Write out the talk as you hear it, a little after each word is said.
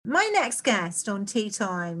next guest on Tea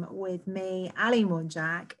Time with me, Ali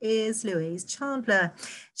Monjack, is Louise Chandler.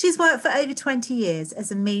 She's worked for over 20 years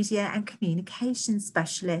as a media and communications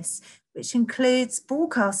specialist, which includes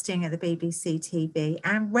broadcasting at the BBC TV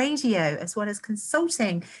and radio, as well as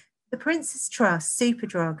consulting the Prince's Trust,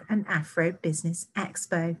 Superdrug and Afro Business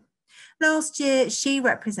Expo. Last year, she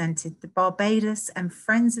represented the Barbados and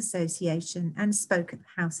Friends Association and spoke at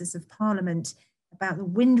the Houses of Parliament about the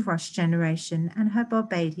Windrush generation and her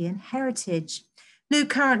Barbadian heritage. Lou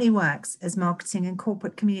currently works as marketing and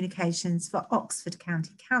corporate communications for Oxford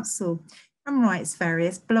County Council and writes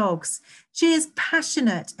various blogs. She is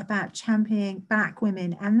passionate about championing Black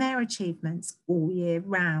women and their achievements all year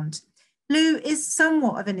round. Lou is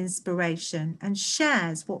somewhat of an inspiration and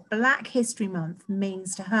shares what Black History Month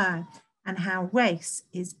means to her and how race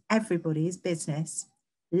is everybody's business.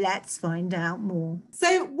 Let's find out more.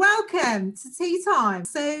 So welcome to Tea Time.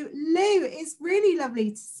 So Lou, it's really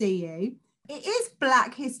lovely to see you. It is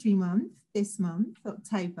Black History Month this month,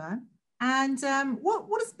 October. And what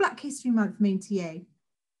does Black History Month mean to you?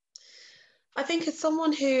 I think as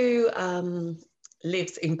someone who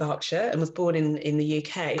lives in Berkshire and was born in the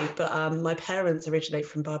UK, but my parents originate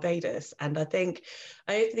from Barbados. And I think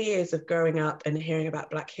over the years of growing up and hearing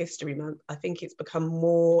about Black History Month, I think it's become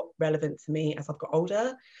more relevant to me as I've got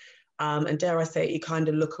older. And dare I say, you kind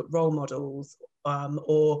of look at role models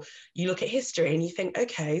or you look at history and you think,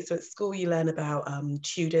 okay, so at school you learn about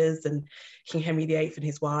Tudors and King Henry VIII and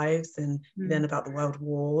his wives, and you learn about the World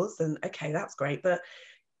Wars, and okay, that's great. But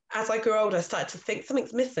as I grew older, I started to think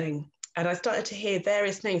something's missing. And I started to hear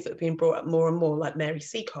various names that were being brought up more and more, like Mary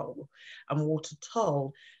Seacole and Walter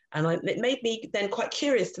Toll. And it made me then quite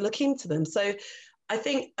curious to look into them. So I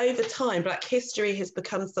think over time, Black history has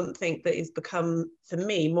become something that has become, for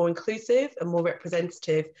me, more inclusive and more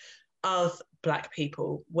representative of Black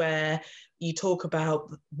people, where you talk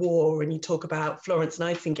about war and you talk about Florence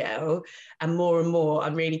Nightingale, and more,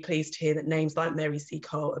 I'm really pleased to hear that names like Mary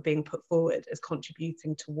Seacole are being put forward as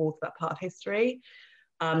contributing towards that part of history.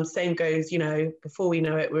 Same goes, before we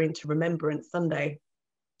know it, we're into Remembrance Sunday.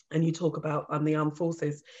 And you talk about the armed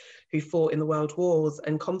forces who fought in the world wars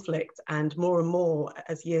and conflict. And more,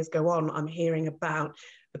 as years go on, I'm hearing about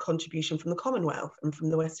the contribution from the Commonwealth and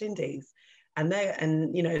from the West Indies and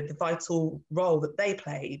the vital role that they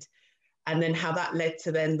played. And then how that led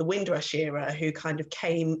to then the Windrush era, who kind of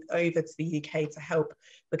came over to the UK to help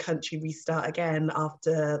the country restart again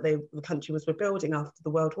after the country was rebuilding after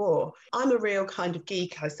the World War. I'm a real kind of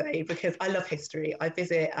geek, I say, because I love history. I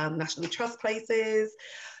visit National Trust places.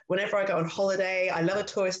 Whenever I go on holiday, I love a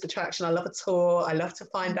tourist attraction. I love a tour. I love to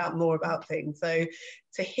find out more about things. So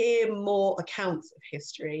to hear more accounts of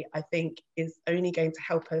history, I think is only going to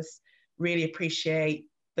help us really appreciate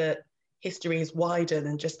that history is wider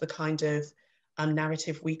than just the kind of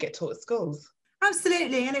narrative we get taught at schools.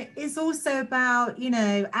 Absolutely. And it is also about,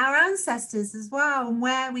 our ancestors as well, and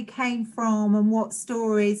where we came from and what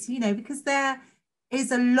stories, because there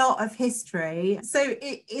is a lot of history. So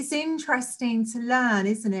it's interesting to learn,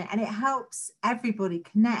 isn't it? And it helps everybody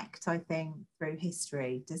connect, I think, through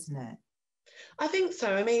history, doesn't it? I think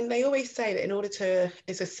so. I mean, they always say that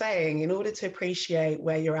it's a saying, in order to appreciate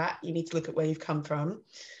where you're at, you need to look at where you've come from.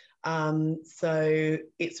 So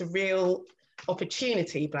it's a real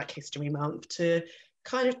opportunity, Black History Month, to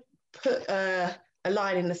kind of put a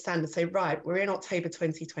line in the sand and say, right, we're in October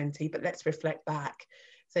 2020, but let's reflect back.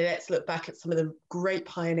 So let's look back at some of the great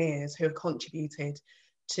pioneers who have contributed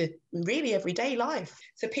to really everyday life.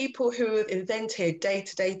 So people who have invented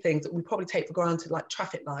day-to-day things that we probably take for granted, like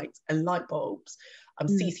traffic lights and light bulbs,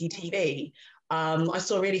 CCTV. I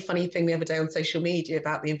saw a really funny thing the other day on social media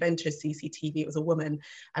about the inventor of CCTV. It was a woman,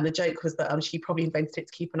 and the joke was that she probably invented it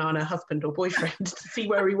to keep an eye on her husband or boyfriend to see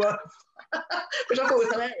where he was, which I thought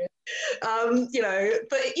was hilarious.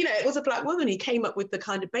 But it was a Black woman who came up with the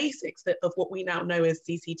kind of basics of what we now know as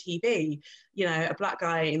CCTV. A Black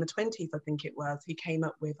guy in the 20s, I think it was, who came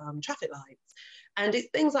up with traffic lights. And it's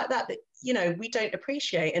things like that we don't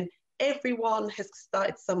appreciate. And everyone has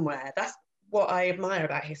started somewhere. That's what I admire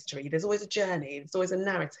about history. There's always a journey, there's always a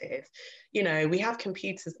narrative. We have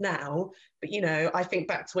computers now, but I think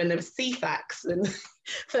back to when there was CFAX and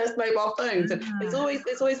first mobile phones, and there's always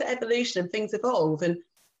an evolution and things evolve. And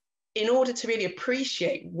in order to really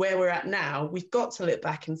appreciate where we're at now, we've got to look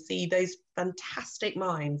back and see those fantastic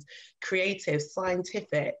minds, creative,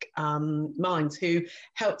 scientific minds who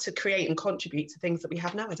helped to create and contribute to things that we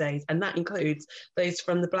have nowadays. And that includes those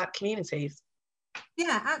from the Black communities.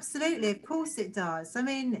 Yeah, absolutely. Of course it does. I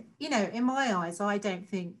mean, in my eyes, I don't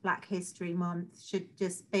think Black History Month should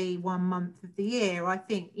just be 1 month of the year. I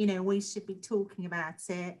think, we should be talking about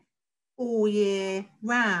it all year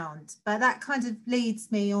round. But that kind of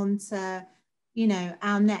leads me on to, you know,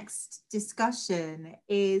 our next discussion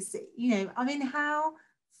is, you know, I mean, how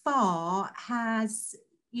far has,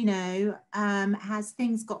 you know, has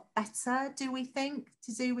things got better, do we think,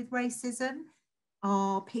 to do with racism?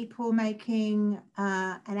 Are people making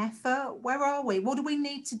an effort? Where are we? What do we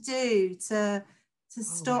need to do to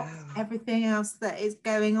stop everything else that is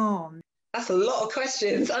going on? That's a lot of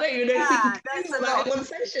questions. I don't even know if we can do that in one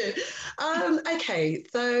session. Okay,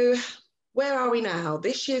 so where are we now?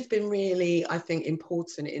 This year's been really, I think,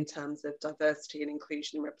 important in terms of diversity and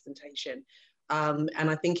inclusion and representation. And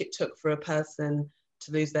I think it took for a person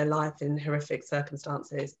to lose their life in horrific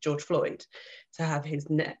circumstances, George Floyd, to have his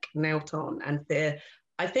neck knelt on. And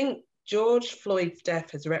I think George Floyd's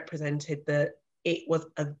death has represented that it was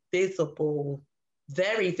a visible,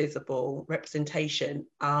 very visible representation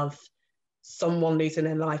of someone losing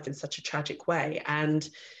their life in such a tragic way, and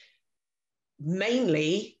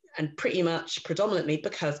mainly and pretty much predominantly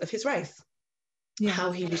because of his race, how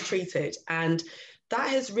he was treated. And that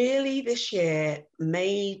has really this year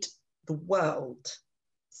made the world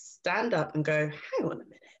stand up and go, hang on a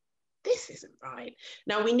minute, this isn't right.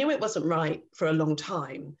 Now, we knew it wasn't right for a long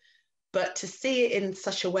time, but to see it in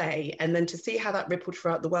such a way, and then to see how that rippled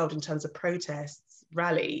throughout the world in terms of protests,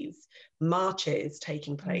 rallies, marches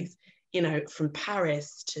taking place, you know, from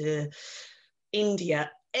Paris to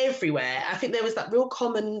India, everywhere. I think there was that real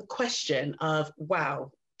common question of,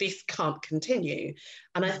 wow, this can't continue.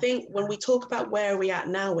 And I think when we talk about where are we at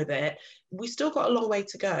now with it, we still got a long way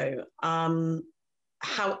to go.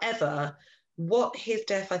 However, what his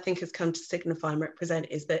death, I think, has come to signify and represent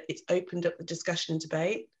is that it's opened up the discussion and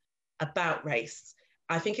debate about race.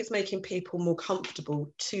 I think it's making people more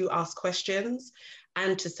comfortable to ask questions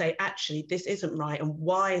and to say, actually, this isn't right, and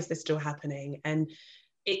why is this still happening? And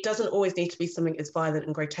it doesn't always need to be something as violent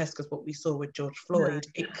and grotesque as what we saw with George Floyd.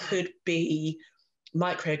 No. It could be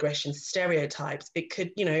microaggressions, stereotypes. It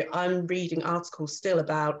could, you know, I'm reading articles still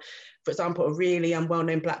about, for example, a really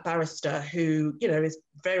well-known Black barrister who, you know, is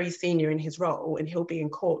very senior in his role, and he'll be in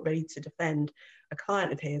court ready to defend a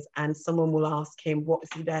client of his, and someone will ask him, what is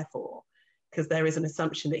he there for? Because there is an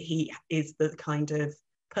assumption that he is the kind of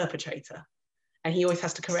perpetrator. And he always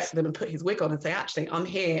has to correct them and put his wig on and say, actually, I'm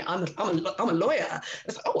here, I'm a lawyer.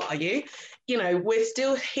 It's like, oh, what are you? You know, we're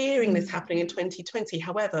still hearing this happening in 2020.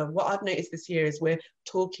 However, what I've noticed this year is we're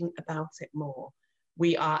talking about it more.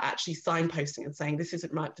 We are actually signposting and saying, this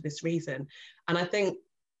isn't right for this reason. And I think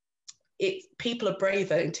people are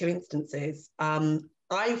braver in two instances.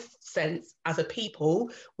 I've sensed as a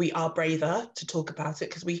people, we are braver to talk about it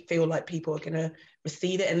because we feel like people are going to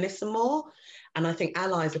receive it and listen more. And I think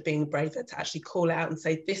allies are being braver to actually call it out and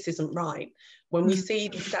say, this isn't right. When we see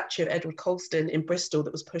the statue of Edward Colston in Bristol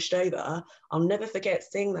that was pushed over, I'll never forget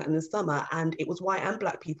seeing that in the summer. And it was white and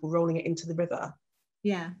Black people rolling it into the river.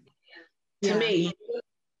 To me,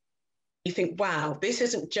 you think, wow, this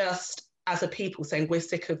isn't just as a people saying we're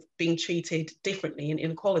sick of being treated differently in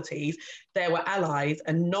inequalities. There were allies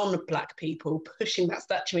and non-Black people pushing that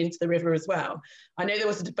statue into the river as well. I know there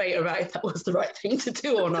was a debate about if that was the right thing to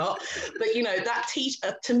do or not, but you know, that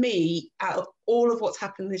to me, out of all of what's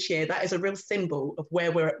happened this year, that is a real symbol of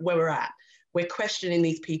where we're at. We're questioning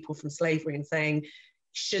these people from slavery and saying,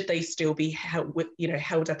 should they still be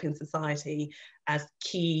held up in society as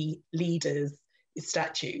key leaders,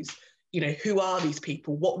 statues? You know, who are these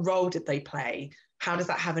people? What role did they play? How does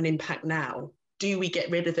that have an impact now? Do we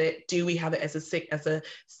get rid of it? Do we have it as a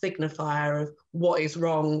signifier of what is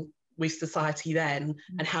wrong with society then?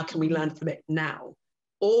 And how can we learn from it now?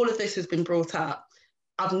 All of this has been brought up.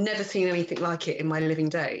 I've never seen anything like it in my living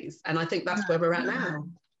days. And I think that's where we're at now.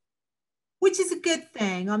 Which is a good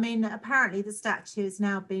thing. I mean, apparently the statue has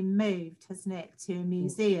now been moved, hasn't it, to a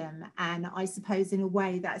museum? And I suppose in a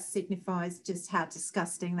way that signifies just how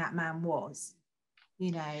disgusting that man was, you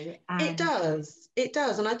know. It does.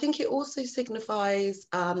 And I think it also signifies,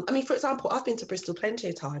 I mean, for example, I've been to Bristol plenty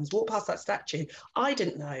of times, walked past that statue. I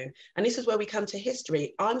didn't know. And this is where we come to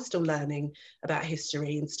history. I'm still learning about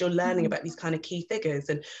history and still learning about these kind of key figures.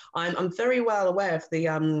 And I'm very well aware of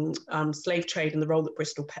the slave trade and the role that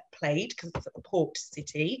Bristol played, because it's a port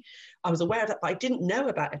city. I was aware of that, but I didn't know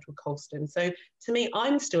about Edward Colston. So to me,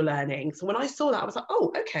 I'm still learning. So when I saw that, I was like,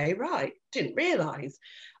 oh, okay, right. Didn't realise.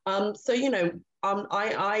 So, you know,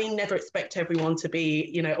 I never expect everyone to be,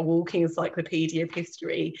 you know, a walking encyclopedia of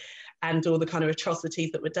history and all the kind of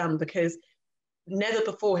atrocities that were done, because never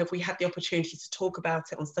before have we had the opportunity to talk about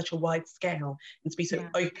it on such a wide scale and to be so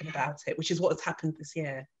open about it, which is what has happened this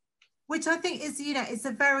year. Which I think is, you know, it's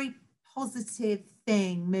a very positive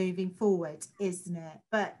thing moving forward, isn't it?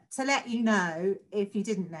 But to let you know, if you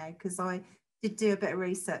didn't know, because I did do a bit of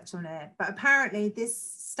research on it, but apparently this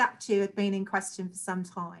statue had been in question for some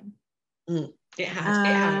time. It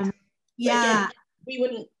had. But Yeah.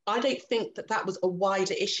 again, I don't think that was a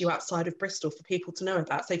wider issue outside of Bristol for people to know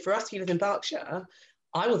about. So for us who live in Berkshire,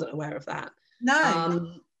 I wasn't aware of that.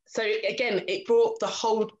 No. So again, it brought the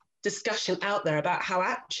whole discussion out there about how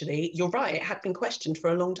actually, you're right, it had been questioned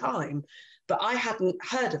for a long time, but I hadn't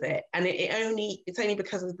heard of it. And it's only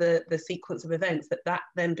because of the sequence of events that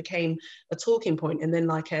then became a talking point. And then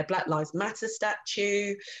like a Black Lives Matter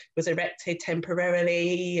statue was erected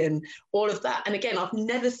temporarily and all of that. And again, I've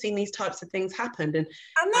never seen these types of things happen. And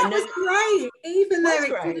that was great, even though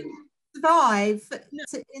it didn't survive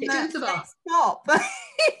in that stop.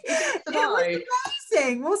 It was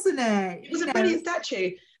amazing, wasn't it? It was a brilliant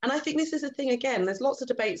statue. And I think this is the thing again, there's lots of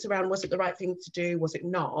debates around, was it the right thing to do? Was it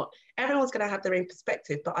not? Everyone's going to have their own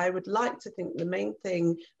perspective, but I would like to think the main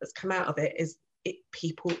thing that's come out of it is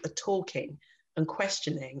people are talking and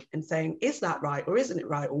questioning and saying, is that right? Or isn't it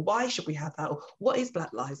right? Or why should we have that? Or what is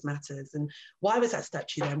Black Lives Matters? And why was that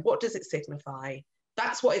statue there? What does it signify?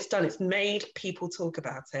 That's what it's done. It's made people talk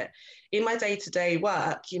about it. In my day-to-day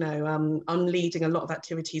work, I'm leading a lot of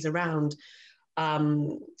activities around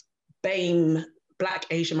BAME, Black,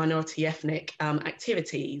 Asian, minority, ethnic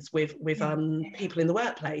activities with people in the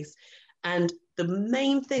workplace. And the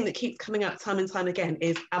main thing that keeps coming up time and time again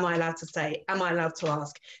is, am I allowed to say? Am I allowed to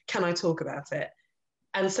ask? Can I talk about it?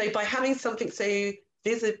 And so by having something so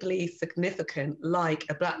visibly significant like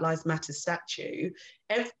a Black Lives Matter statue,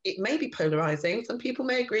 it may be polarizing. Some people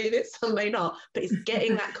may agree with it, some may not, but it's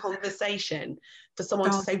getting that conversation for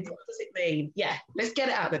someone to say, what does it mean? Yeah, let's get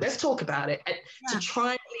it out there. Let's talk about it. And to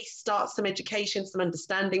try and at least start some education, some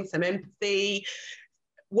understanding, some empathy,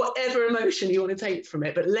 whatever emotion you want to take from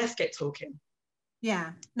it, but let's get talking.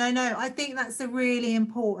 Yeah, no, I think that's a really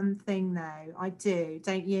important thing though. I do,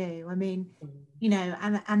 don't you? I mean,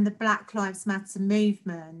 and the Black Lives Matter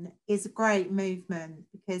movement is a great movement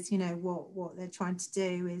because, what they're trying to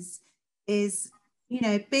do is,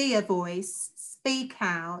 be a voice, speak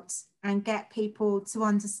out and get people to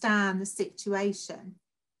understand the situation.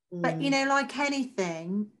 But, like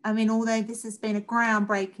anything, I mean, although this has been a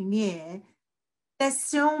groundbreaking year, there's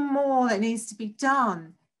still more that needs to be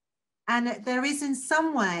done. And there is in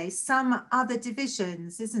some way some other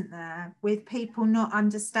divisions, isn't there, with people not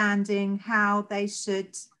understanding how they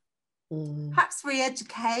should perhaps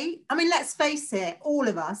re-educate. I mean, let's face it, all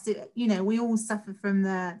of us, we all suffer from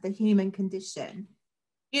the human condition.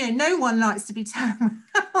 No one likes to be turned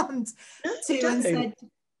around and said,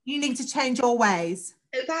 you need to change your ways.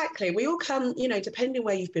 Exactly. We all come, depending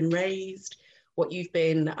where you've been raised, what you've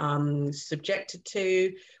been subjected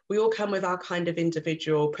to, we all come with our kind of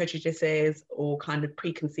individual prejudices or kind of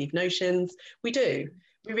preconceived notions. We do.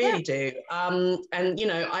 We really do. And I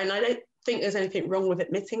don't think there's anything wrong with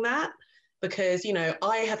admitting that because,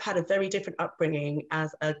 I have had a very different upbringing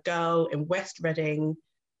as a girl in West Reading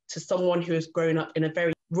to someone who has grown up in a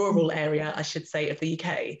very rural area, I should say, of the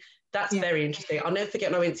UK. That's very interesting. I'll never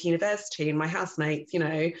forget when I went to university and my housemates,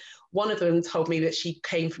 one of them told me that she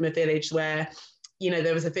came from a village where,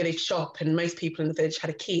 there was a village shop and most people in the village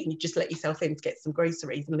had a key and you just let yourself in to get some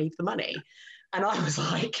groceries and leave the money. And I was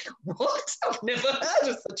like, what? I've never heard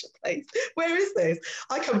of such a place. Where is this?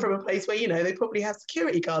 I come from a place where, they probably have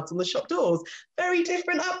security guards on the shop doors. Very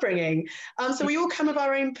different upbringing. So we all come with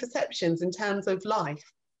our own perceptions in terms of life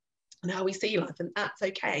and how we see life, and that's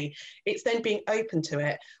okay. It's then being open to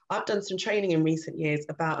it. I've done some training in recent years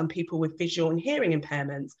about people with visual and hearing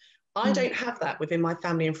impairments. I don't have that within my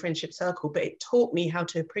family and friendship circle, but it taught me how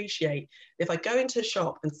to appreciate if I go into a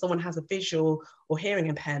shop and someone has a visual or hearing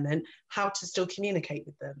impairment, how to still communicate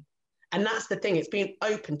with them. And that's the thing, it's being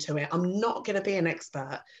open to it. I'm not going to be an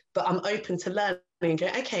expert, but I'm open to learning and go,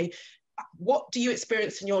 okay, what do you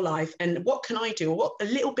experience in your life and what can I do, or what a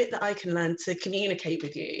little bit that I can learn to communicate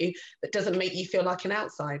with you that doesn't make you feel like an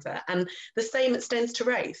outsider. And the same extends to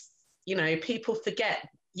race. People forget,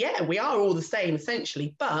 we are all the same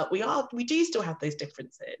essentially, but we do still have those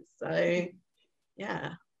differences. So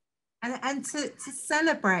yeah. And to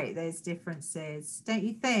celebrate those differences, don't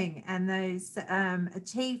you think, and those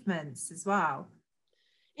achievements as well.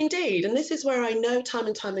 Indeed, and this is where I know time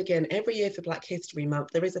and time again, every year for Black History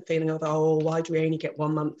Month, there is a feeling of, why do we only get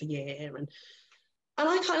 1 month a year? And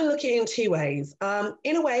I kind of look at it in two ways.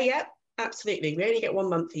 In a way, absolutely, we only get 1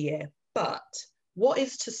 month a year. But what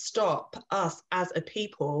is to stop us as a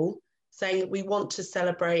people saying that we want to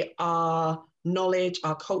celebrate our knowledge,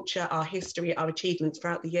 our culture, our history, our achievements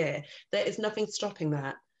throughout the year? There is nothing stopping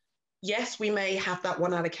that. yes, we may have that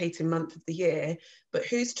one allocated month of the year, but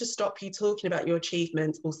who's to stop you talking about your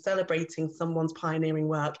achievements or celebrating someone's pioneering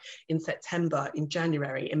work in September, in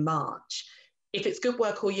January, in March? If it's good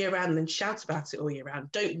work all year round, then shout about it all year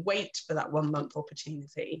round. Don't wait for that 1 month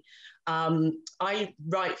opportunity. I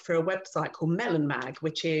write for a website called Melon Mag,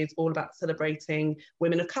 which is all about celebrating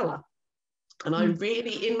women of colour. And I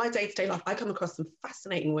really, in my day-to-day life, I come across some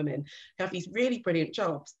fascinating women who have these really brilliant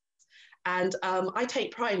jobs. And I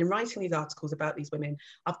take pride in writing these articles about these women.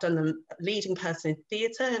 I've done them leading person in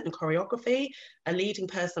theatre and choreography, a leading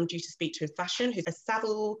person I'm due to speak to in fashion, who's a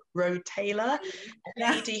Savile Row tailor, a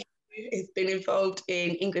lady who has been involved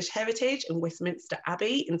in English heritage and Westminster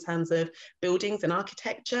Abbey in terms of buildings and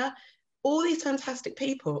architecture. All these fantastic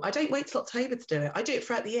people. I don't wait till October to do it. I do it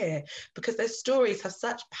throughout the year because their stories have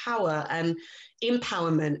such power and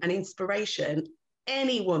empowerment and inspiration.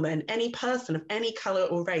 Any woman, any person of any colour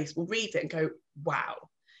or race will read it and go, wow.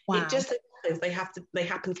 It just happens they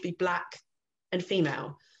happen to be Black and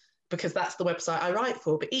female, because that's the website I write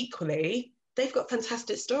for. But equally, they've got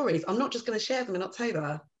fantastic stories. I'm not just going to share them in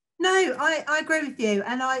October. No, I agree with you.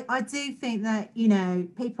 And I do think that, you know,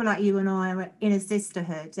 people like you and I are in a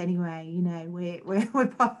sisterhood anyway. You know, we're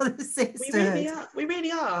part of the sisterhood. We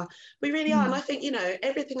really are. And I think, you know,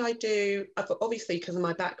 everything I do, obviously because of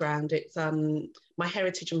my background, it's my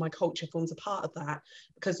heritage and my culture forms a part of that.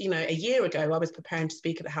 Because, you know, a year ago, I was preparing to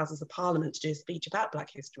speak at the Houses of Parliament to do a speech about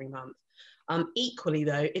Black History Month. Equally,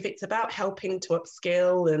 though, if it's about helping to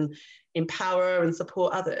upskill and empower and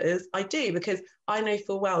support others, I do, because I know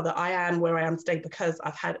full well that I am where I am today because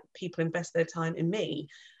I've had people invest their time in me.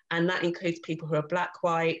 And that includes people who are Black,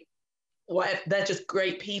 white, whatever. They're just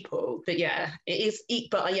great people. But yeah, it is.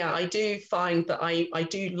 But yeah, I do find that I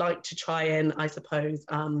do like to try and, I suppose,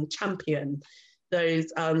 champion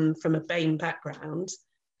those from a BAME background.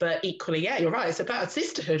 But equally, yeah, you're right. It's about a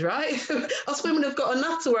sisterhood, right? Us women have got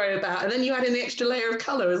enough to worry about, and then you add in the extra layer of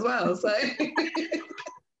colour as well. So,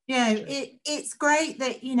 yeah, it's great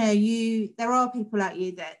that, you know, there are people like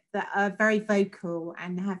you that are very vocal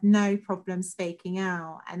and have no problem speaking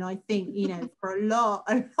out. And I think, you know, for a lot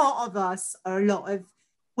of us, or a lot of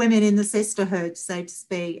women in the sisterhood, so to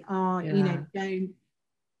speak, are you know,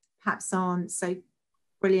 perhaps aren't so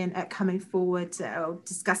brilliant at coming forward or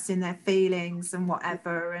discussing their feelings and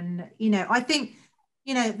whatever. And, you know, I think,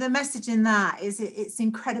 you know, the message in that is it's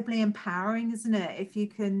incredibly empowering, isn't it? If you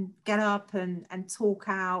can get up and talk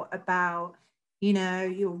out about, you know,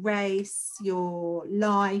 your race, your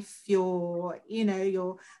life, your, you know,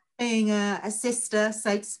 your being a sister,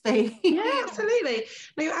 so to speak. Yeah, absolutely.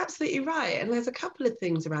 No, you're absolutely right. And there's a couple of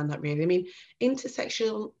things around that, really. I mean,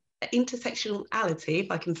 intersectionality,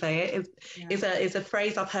 if I can say it, is a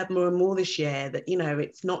phrase I've heard more and more this year, that, you know,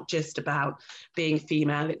 it's not just about being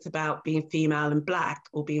female, it's about being female and Black,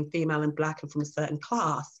 or being female and Black and from a certain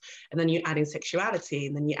class. And then you add in sexuality,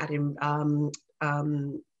 and then you add in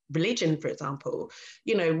religion, for example.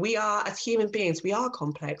 You know, we are, as human beings, we are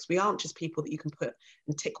complex. We aren't just people that you can put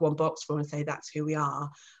and tick one box for and say that's who we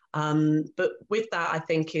are. But with that, I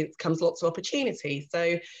think it comes lots of opportunity.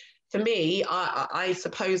 So for me, I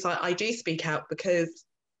suppose I do speak out, because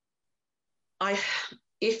I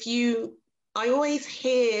always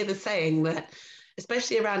hear the saying that,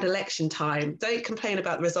 especially around election time, don't complain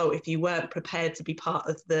about the result if you weren't prepared to be part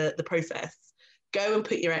of the process. Go and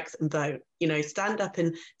put your X and vote. You know, stand up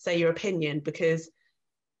and say your opinion, because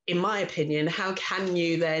in my opinion, how can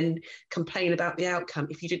you then complain about the outcome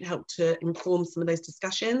if you didn't help to inform some of those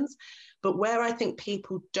discussions? But where I think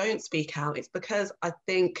people don't speak out, it's because I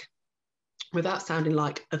think, without sounding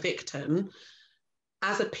like a victim,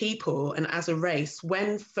 as a people and as a race,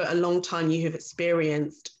 when for a long time you have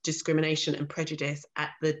experienced discrimination and prejudice at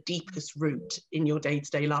the deepest root in your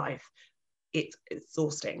day-to-day life, it's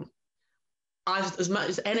exhausting. As much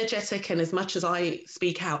as energetic and as much as I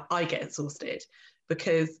speak out, I get exhausted,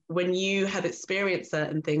 because when you have experienced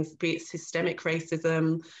certain things, be it systemic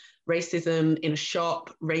racism in a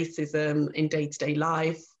shop, racism in day-to-day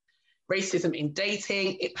life, racism in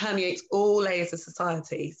dating, it permeates all layers of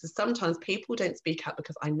society. So sometimes people don't speak out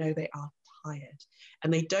because I know they are tired,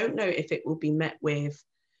 and they don't know if it will be met with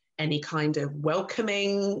any kind of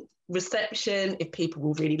welcoming reception, if people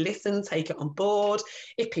will really listen, take it on board,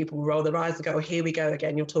 if people will roll their eyes and go, oh, here we go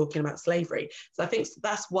again, you're talking about slavery. So I think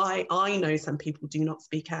that's why I know some people do not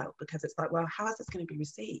speak out, because it's like, well, how is this going to be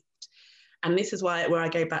received? And this is where I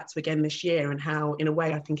go back to again this year, and how, in a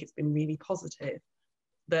way, I think it's been really positive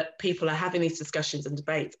that people are having these discussions and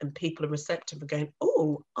debates, and people are receptive of going,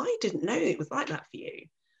 oh, I didn't know it was like that for you.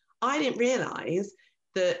 I didn't realise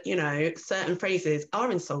that, you know, certain phrases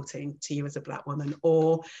are insulting to you as a Black woman,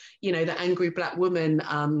 or, you know, the angry Black woman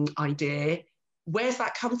idea. Where's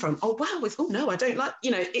that come from? Oh, wow, it's, oh no, I don't like, you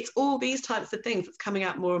know, it's all these types of things that's coming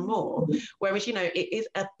out more and more. Whereas, you know, it is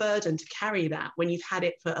a burden to carry that when you've had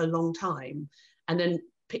it for a long time. And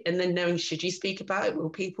then knowing, should you speak about it? Will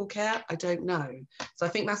people care? I don't know. So I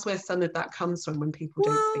think that's where some of that comes from, when people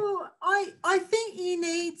don't speak. I think you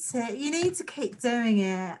need to keep doing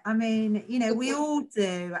it. I mean, you know, we all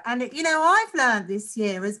do. And, you know, I've learned this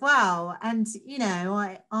year as well. And, you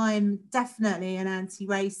know, I'm definitely an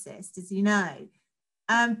anti-racist, as you know.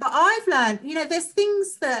 But I've learned, you know, there's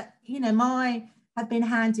things that, you know, have been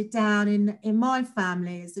handed down in my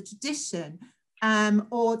family as a tradition,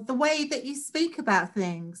 or the way that you speak about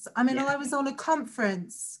things. I mean, I was on a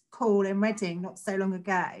conference call in Reading not so long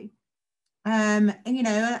ago. And, you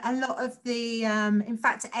know, a lot of the, in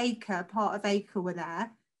fact, part of ACRE were there.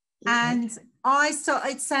 Okay. And I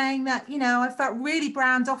started saying that, you know, I felt really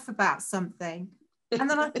browned off about something. And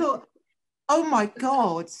then I thought, oh my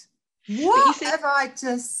God, what have I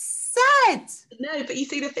just said? No, but you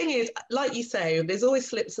see, the thing is, like you say, there's always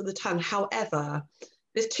slips of the tongue. However,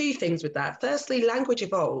 there's two things with that. Firstly, language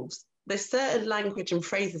evolves. There's certain language and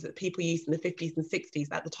phrases that people used in the 50s and 60s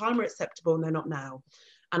at the time are acceptable, and they're not now.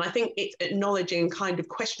 And I think it's acknowledging, kind of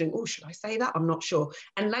questioning, oh, should I say that? I'm not sure.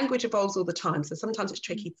 And language evolves all the time. So sometimes it's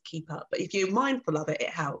tricky to keep up. But if you're mindful of it,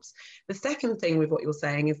 it helps. The second thing with what you're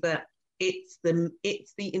saying is that it's the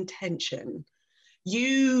intention.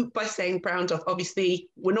 You, by saying browned off, obviously,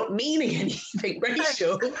 we're not meaning anything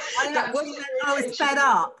racial. I was fed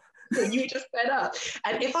up. You were just fed up.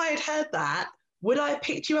 And if I had heard that, would I have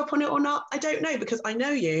picked you up on it or not? I don't know, because I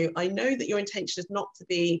know you. I know that your intention is not to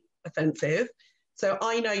be offensive. So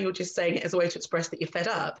I know you're just saying it as a way to express that you're fed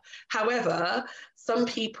up. However, some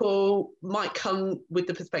people might come with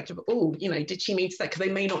the perspective of, oh, you know, did she mean to say, because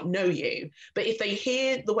they may not know you. But if they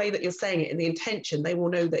hear the way that you're saying it and the intention, they will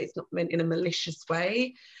know that it's not meant in a malicious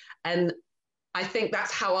way. And I think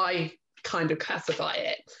that's how I kind of classify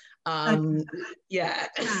it. Yeah.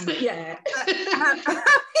 Yeah.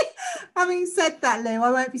 Having said that, Lou,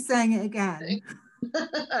 I won't be saying it again.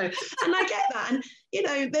 And I get that. And, you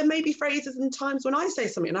know, there may be phrases and times when I say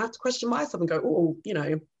something and I have to question myself and go, oh, you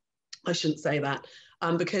know, I shouldn't say that,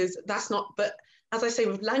 because that's not, but as I say,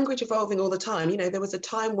 with language evolving all the time, you know, there was a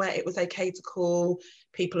time where it was okay to call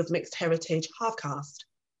people of mixed heritage half caste.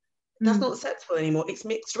 That's not acceptable anymore. It's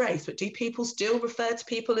mixed race. But do people still refer to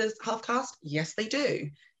people as half caste? Yes, they do.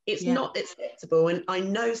 It's not acceptable. And I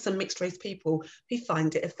know some mixed race people who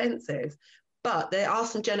find it offensive. But there are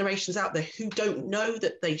some generations out there who don't know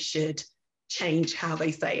that they should change how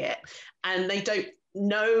they say it. And they don't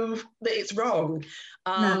know that it's wrong.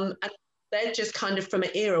 And they're just kind of from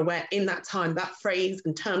an era where in that time, that phrase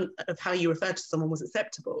and term of how you refer to someone was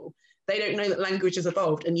acceptable. They don't know that language has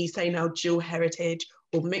evolved and you say now dual heritage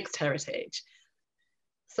or mixed heritage.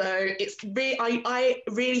 So it's really, I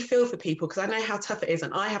really feel for people because I know how tough it is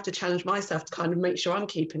and I have to challenge myself to kind of make sure I'm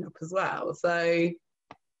keeping up as well. So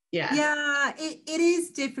yeah, it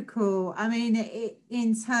is difficult. I mean,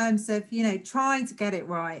 in terms of, you know, trying to get it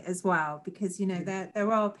right as well, because, you know,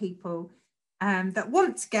 there are people that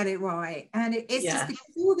want to get it right. And it's just because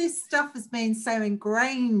all this stuff has been so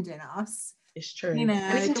ingrained in us. It's true. You know,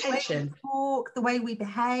 and it's intention. The way we talk, the way we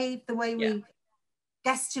behave, the way we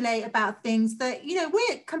gesticulate about things that, you know,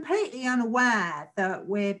 we're completely unaware that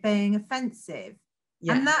we're being offensive.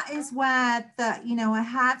 And that is where that, you know, I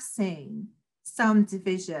have seen some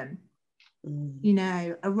division, you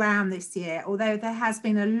know, around this year, although there has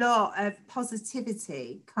been a lot of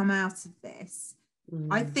positivity come out of this.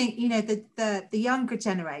 I think, you know, the younger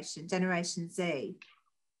generation, Generation Z,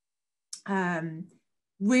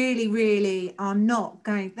 really are not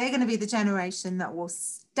going, they're going to be the generation that will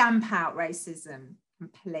stamp out racism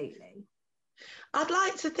completely. I'd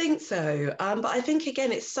like to think so, but I think,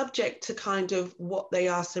 again, it's subject to kind of what they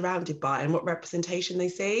are surrounded by and what representation they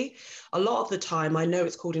see. A lot of the time, I know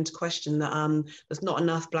it's called into question that there's not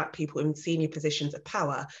enough Black people in senior positions of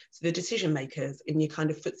power. So the decision makers in your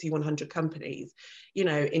kind of FTSE 100 companies, you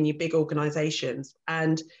know, in your big organisations.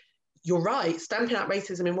 And you're right, stamping out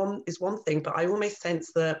racism is one thing, but I almost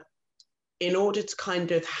sense that in order to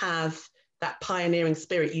kind of have that pioneering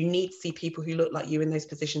spirit, you need to see people who look like you in those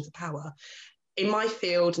positions of power. In my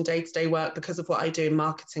field and day-to-day work, because of what I do in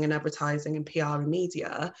marketing and advertising and PR and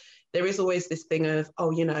media, there is always this thing of,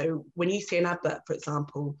 oh, you know, when you see an advert, for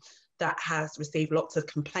example, that has received lots of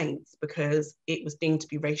complaints because it was deemed to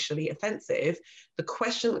be racially offensive, the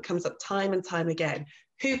question that comes up time and time again,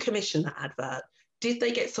 who commissioned that advert? Did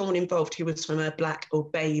they get someone involved who was from a Black or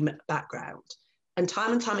BAME background? And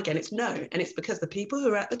time again, it's no. And it's because the people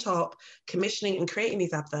who are at the top commissioning and creating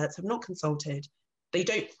these adverts have not consulted. They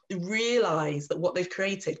don't realise that what they've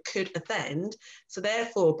created could offend. So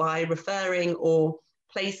therefore, by referring or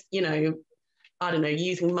place, you know, I don't know,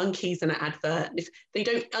 using monkeys in an advert, they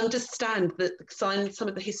don't understand that some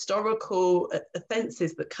of the historical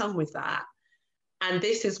offences that come with that. And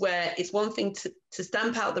this is where it's one thing to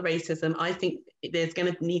stamp out the racism. I think there's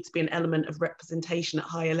going to need to be an element of representation at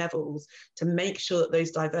higher levels to make sure that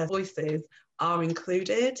those diverse voices are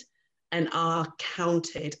included and are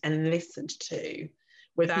counted and listened to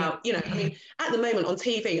without, you know, I mean, at the moment on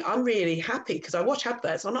TV, I'm really happy because I watch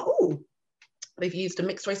adverts and I'm like, oh, they've used a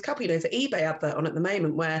mixed race couple. You know, there's an eBay advert on at the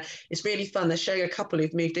moment where it's really fun. They're showing a couple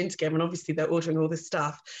who've moved in together and obviously they're ordering all this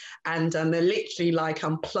stuff. And they're literally like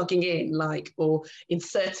plugging in like or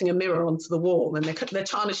inserting a mirror onto the wall. And they're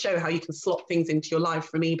trying to show how you can slot things into your life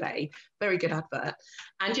from eBay. Very good advert.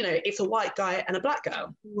 And, you know, it's a white guy and a black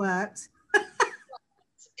girl. Worked.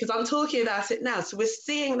 Because I'm talking about it now. So we're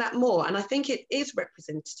seeing that more. And I think it is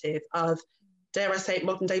representative of, dare I say it,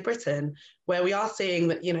 modern day Britain, where we are seeing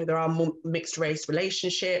that, you know, there are more mixed race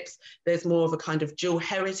relationships. There's more of a kind of dual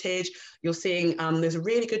heritage. You're seeing, there's a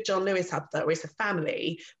really good John Lewis advert where it's a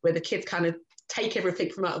family where the kids kind of take everything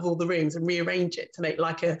from out of all the rooms and rearrange it to make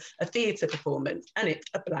like a theatre performance. And it's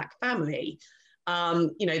a black family.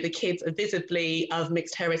 You know, the kids are visibly of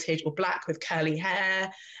mixed heritage or black with curly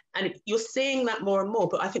hair. And you're seeing that more and more.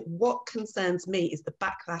 But I think what concerns me is the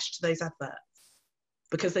backlash to those adverts.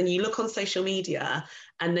 Because then you look on social media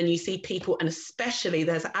and then you see people, and especially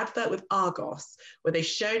there's an advert with Argos where they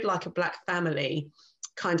showed like a black family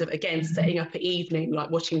kind of, again, setting up an evening, like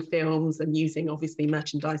watching films and using obviously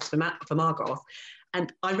merchandise from Argos.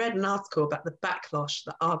 And I read an article about the backlash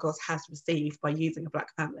that Argos has received by using a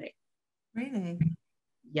black family. Really?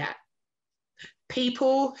 Yeah.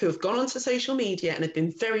 People who have gone onto social media and have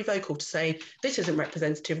been very vocal to say, this isn't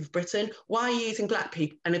representative of Britain, why are you using black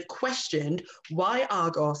people? And have questioned why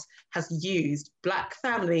Argos has used black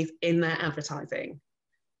families in their advertising.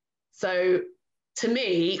 So to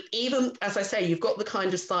me, even as I say, you've got the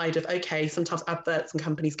kind of side of, okay, sometimes adverts and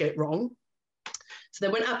companies get it wrong. So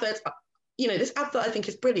then when adverts, you know, this advert I think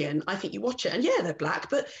is brilliant. I think you watch it and yeah, they're black,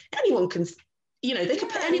 but anyone can, you know, they could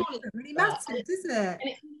put anyone. It really matters, does it?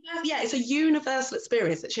 Yeah, it's a universal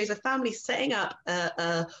experience that shows a family setting up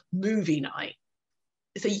a movie night.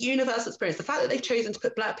 It's a universal experience. The fact that they've chosen to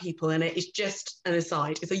put black people in it is just an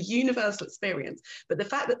aside. It's a universal experience. But the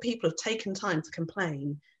fact that people have taken time to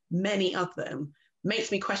complain, many of them,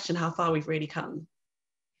 makes me question how far we've really come.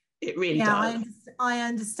 It really does. I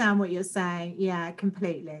understand what you're saying. Yeah,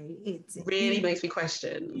 completely. It really makes me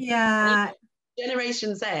question. Yeah.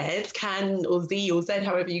 Generation Z can, or Z or Z,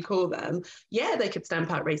 however you call them, yeah, they could stamp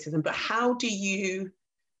out racism, but how do you,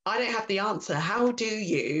 I don't have the answer, how do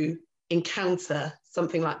you encounter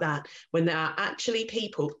something like that when there are actually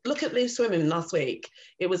people, look at Loose Women last week,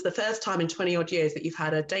 it was the first time in 20 odd years that you've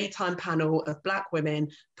had a daytime panel of black women,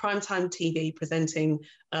 primetime TV presenting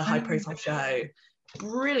a high profile show.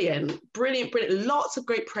 Brilliant, brilliant, brilliant. Lots of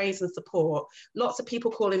great praise and support. Lots of people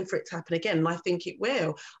calling for it to happen again. And I think it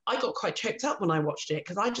will. I got quite choked up when I watched it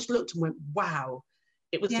because I just looked and went, wow,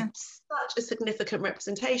 it was such a significant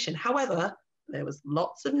representation. However, there was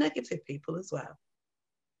lots of negative people as well.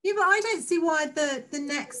 Yeah, but I don't see why the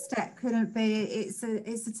next step couldn't be it's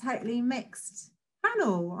a totally mixed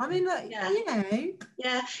panel. I mean, like, you know.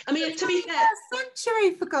 Yeah, I mean, to be fair,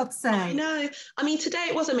 century, for God's sake. I know. I mean, today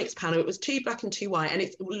it was a mixed panel. It was 2 black and 2 white, and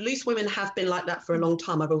Loose Women have been like that for a long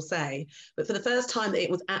time, I will say. But for the first time,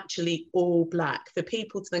 it was actually all black. For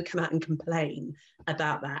people to then come out and complain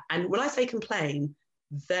about that, and when I say complain,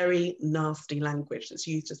 very nasty language that's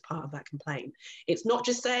used as part of that complaint. It's not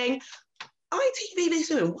just saying, ITV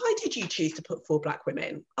Loose Women, why did you choose to put 4 black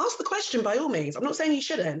women? Ask the question by all means. I'm not saying you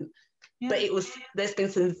shouldn't. Yeah. But there's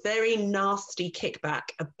been some very nasty kickback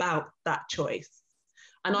about that choice.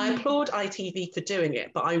 And I applaud ITV for doing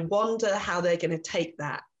it, but I wonder how they're going to take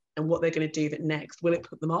that and what they're going to do next. Will it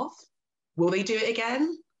put them off? Will they do it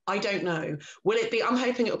again? I don't know. Will it be, I'm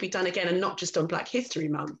hoping it'll be done again and not just on Black History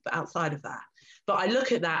Month, but outside of that. But I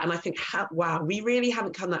look at that and I think, wow, we really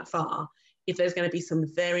haven't come that far if there's going to be some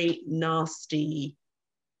very nasty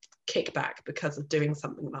kickback because of doing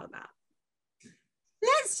something like that.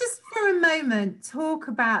 Let's just for a moment talk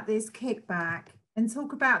about this kickback and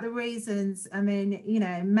talk about the reasons. I mean, you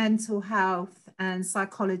know, mental health and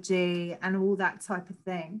psychology and all that type of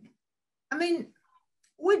thing. I mean,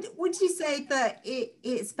 would you say that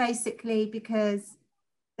it's basically because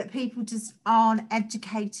that people just aren't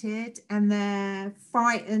educated and they're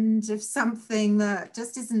frightened of something that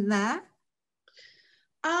just isn't there?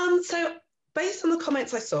 So based on the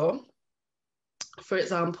comments I saw, for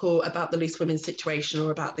example, about the Loose Women situation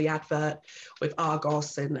or about the advert with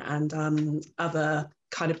Argos and other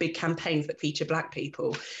kind of big campaigns that feature Black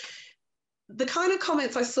people, the kind of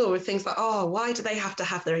comments I saw were things like, oh, why do they have to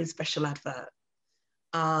have their own special advert?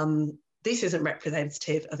 This isn't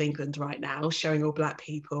representative of England right now, showing all Black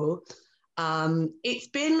people. It's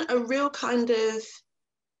been a real kind of,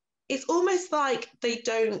 it's almost like they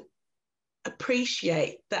don't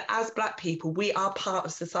appreciate that as Black people, we are part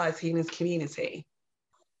of society and as community.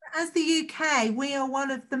 As the UK, we are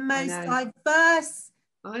one of the most diverse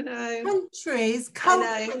countries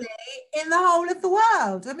culturally in the whole of the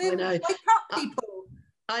world. I mean, wake up, people.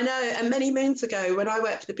 I know, and many moons ago when I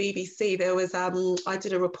worked for the BBC, there was, I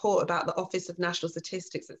did a report about the Office of National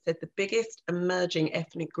Statistics that said the biggest emerging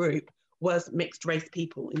ethnic group was mixed race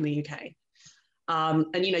people in the UK.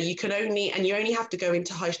 And you know, you only have to go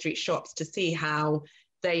into high street shops to see how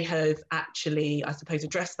they have actually, I suppose,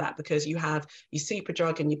 addressed that, because you have your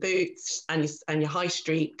Superdrug and your Boots and your high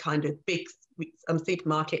street kind of big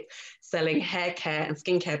supermarket selling hair care and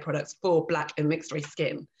skincare products for Black and mixed race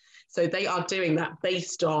skin. So they are doing that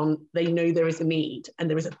based on, they know there is a need, and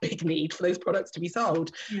there is a big need for those products to be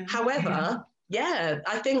sold. Yeah. However,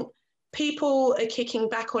 I think people are kicking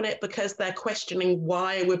back on it because they're questioning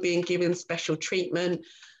why we're being given special treatment.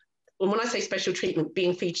 And when I say special treatment,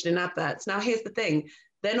 being featured in adverts. Now, here's the thing.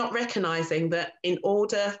 They're not recognising that in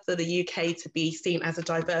order for the UK to be seen as a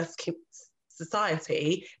diverse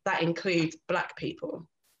society, that includes Black people.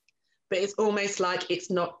 But it's almost like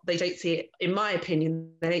it's not, they don't see it, in my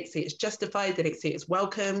opinion, they don't see it as justified, they don't see it as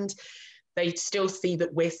welcomed. They still see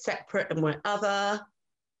that we're separate and we're other.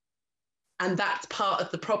 And that's part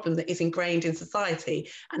of the problem that is ingrained in society.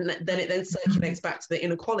 And then it then circulates back to the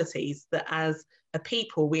inequalities that as a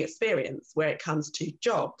people we experience, where it comes to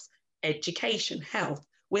jobs, education, health.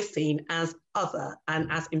 We're seen as other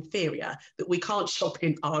and as inferior, that we can't shop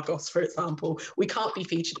in Argos, for example. We can't be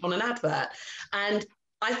featured on an advert. And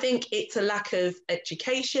I think it's a lack of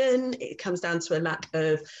education. It comes down to a lack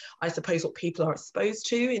of, I suppose, what people are exposed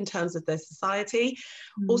to in terms of their society.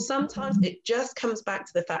 Or sometimes it just comes back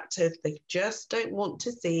to the fact of they just don't want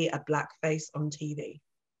to see a Black face on TV.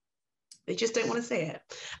 They just don't want to see it.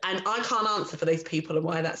 And I can't answer for those people and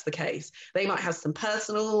why that's the case. They might have some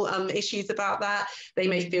personal issues about that. They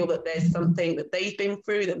may feel that there's something that they've been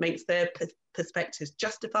through that makes their perspectives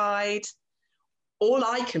justified. All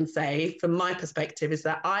I can say from my perspective is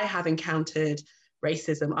that I have encountered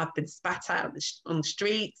racism. I've been spat out on the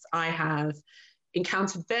streets. I have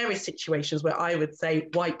encountered various situations where I would say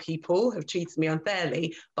white people have treated me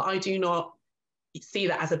unfairly, but I do not see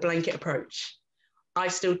that as a blanket approach. I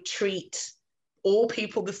still treat all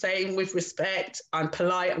people the same with respect. I'm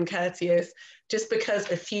polite, I'm courteous. Just because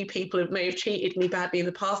a few people may have treated me badly in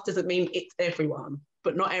the past doesn't mean it's everyone.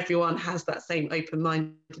 But not everyone has that same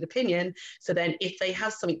open-minded opinion. So then if they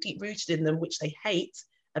have something deep-rooted in them, which they hate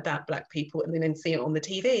about Black people, and then see it on the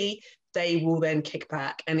TV, they will then kick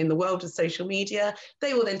back. And in the world of social media,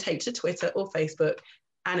 they will then take to Twitter or Facebook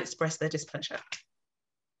and express their displeasure.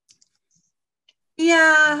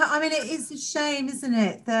 Yeah, I mean, it is a shame, isn't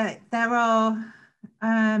it, that there are,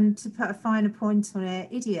 to put a finer point on it,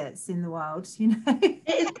 idiots in the world, you know? It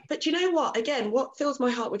is, but you know what? Again, what fills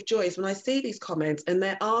my heart with joy is when I see these comments and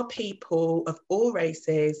there are people of all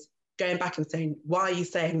races going back and saying, why are you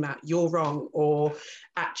saying that? You're wrong, or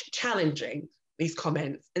actually challenging these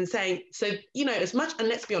comments and saying, so, you know, as much, and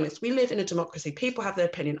let's be honest, we live in a democracy. People have their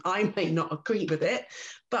opinion. I may not agree with it,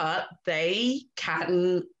 but they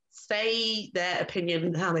can say their opinion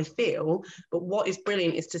and how they feel. But what is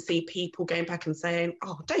brilliant is to see people going back and saying,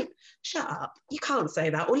 oh, don't, shut up, you can't say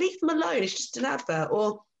that, or leave them alone, it's just an advert,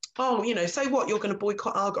 or oh, you know, so what, you're going to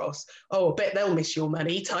boycott Argos, oh, I bet they'll miss your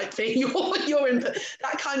money type thing. you're in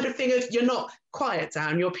that kind of thing of, you're not, quiet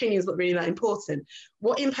down, your opinion's not really that important.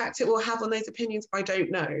 What impact it will have on those opinions, I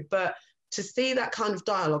don't know, but to see that kind of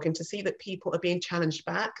dialogue and to see that people are being challenged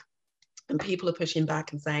back, and people are pushing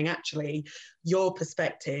back and saying, actually, your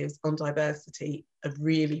perspectives on diversity are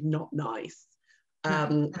really not nice.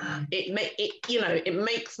 It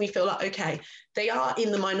makes me feel like, okay, they are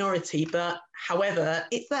in the minority, but however,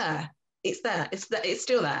 it's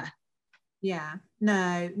still there. Yeah,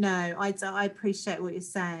 no, I appreciate what you're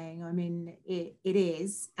saying. I mean, it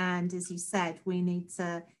is. And as you said, we need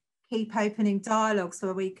to keep opening dialogues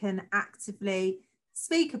where we can actively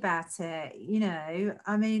speak about it. You know,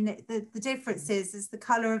 I mean, the difference is the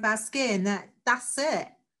colour of our skin. That's it.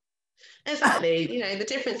 Exactly. You know, the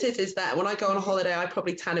difference is that when I go on a holiday, I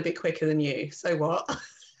probably tan a bit quicker than you. So what?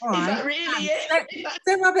 All right. Is that really it?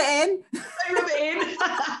 Don't rub it in. Don't rub it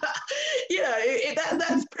in.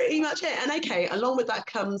 That's pretty much it. And okay, along with that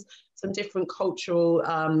comes some different cultural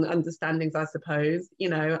understandings, I suppose,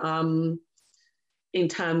 in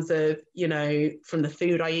terms of, from the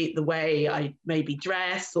food I eat, the way I maybe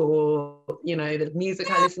dress, or, the music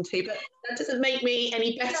I listen to, but that doesn't make me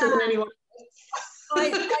any better than anyone else. I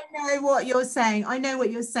know what you're saying. I know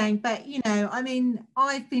what you're saying, but I mean,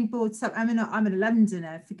 I've been brought up. I'm a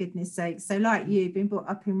Londoner, for goodness sake. So, like you, been brought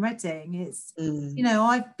up in Reading. It's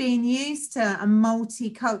I've been used to a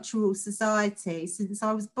multicultural society since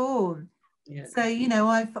I was born. Yeah. So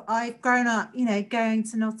I've grown up, going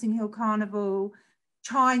to Notting Hill Carnival,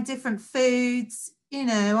 trying different foods.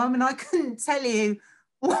 I mean, I couldn't tell you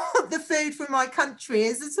what the food from my country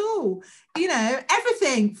is at all.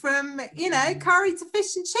 Everything from curry to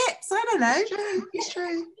fish and chips. I don't know. It's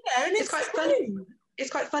true. And it's quite funny.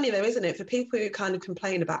 It's quite funny though, isn't it, for people who kind of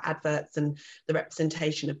complain about adverts and the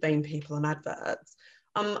representation of BAME people on adverts.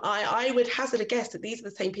 I would hazard a guess that these are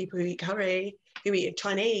the same people who eat curry, who eat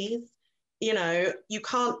Chinese. You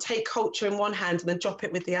can't take culture in one hand and then drop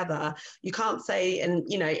it with the other. You can't say, and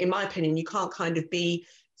in my opinion, you can't kind of be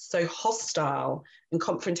so hostile and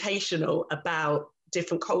confrontational about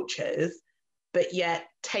different cultures, but yet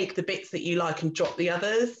take the bits that you like and drop the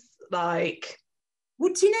others. Well,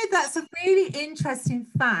 do you know, that's a really interesting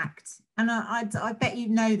fact, and I bet you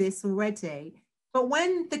know this already, but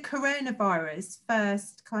when the coronavirus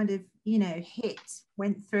first kind of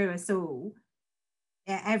went through us all,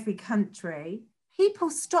 every country, people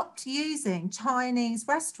stopped using Chinese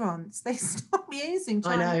restaurants. They stopped using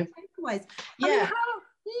Chinese takeaways. Yeah. I mean, how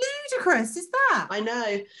ludicrous is that? I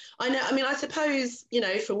know. I mean, I suppose,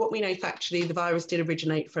 from what we know factually, the virus did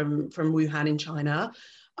originate from Wuhan in China.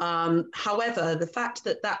 However, the fact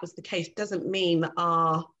that that was the case doesn't mean that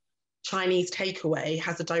our Chinese takeaway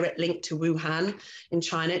has a direct link to Wuhan in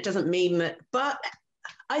China. It doesn't mean that, but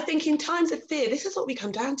I think in times of fear, this is what we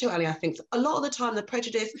come down to, Ali. I think a lot of the time the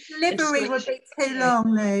prejudice... The delivery would be too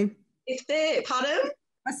long, Lou. It's there, pardon?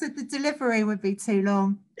 I said the delivery would be too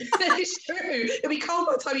long. It's true. It'll be cold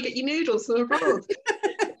by the time you get your noodles from abroad.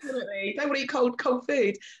 Definitely. Don't want to eat cold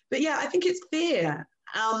food. But yeah, I think it's fear.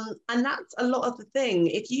 And that's a lot of the thing.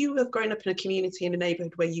 If you have grown up in a community, in a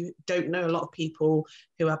neighborhood where you don't know a lot of people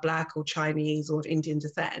who are Black or Chinese or of Indian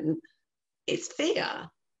descent, it's fear.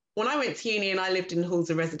 When I went to uni and I lived in halls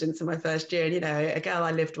of residence in my first year, and a girl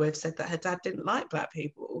I lived with said that her dad didn't like Black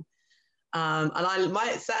people. And I might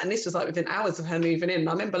have sat, and this was like within hours of her moving in. And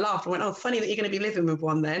I remember laughing. I went, "Oh, funny that you're going to be living with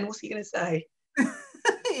one then. What's he going to say?"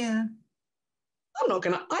 Yeah. I'm not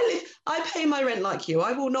going to, I pay my rent like you.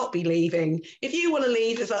 I will not be leaving. If you want to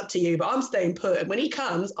leave, it's up to you, but I'm staying put. And when he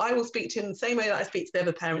comes, I will speak to him the same way that I speak to the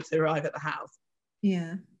other parents who arrive at the house.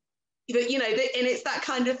 Yeah. But, and it's that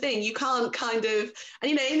kind of thing. You can't kind of,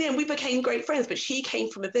 and, in the end, we became great friends, but she came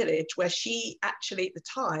from a village where she actually, at the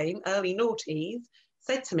time, early noughties,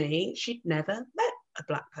 said to me she'd never met a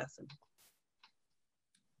Black person.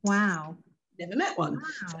 Wow. Never met one.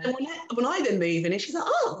 Wow. So when I then move in, she's like,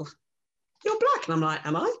 "Oh, you're Black." And I'm like,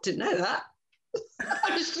 "Am I? Didn't know that."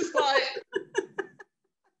 I was just like,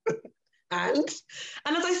 and as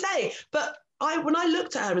I say, but when I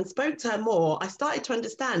looked at her and spoke to her more, I started to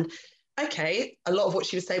understand, okay, a lot of what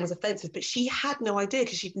she was saying was offensive, but she had no idea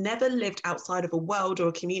because she'd never lived outside of a world or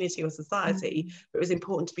a community or society where it was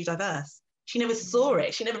important to be diverse. She never saw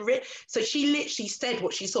it. She never so she literally said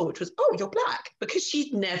what she saw, which was, "Oh, you're Black," because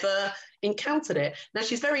she'd never encountered it. Now,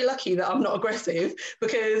 she's very lucky that I'm not aggressive,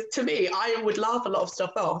 because to me, I would laugh a lot of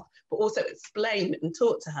stuff off, but also explain and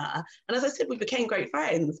talk to her. And as I said, we became great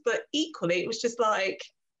friends, but equally, it was just like,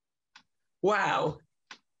 wow.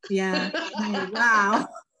 Yeah. Wow.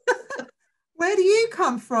 Where do you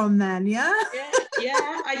come from then? Yeah,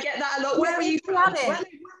 I get that a lot. Where are you from?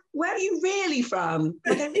 Where are you really from?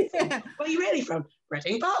 Where are you really from?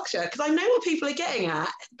 Reading, Berkshire. Because I know what people are getting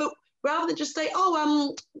at, but rather than just say,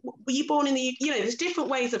 "Oh, were you born in the," there's different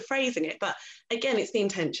ways of phrasing it. But again, it's the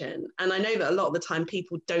intention. And I know that a lot of the time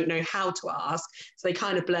people don't know how to ask, so they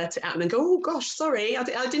kind of blurt it out and then go, "Oh gosh, sorry, I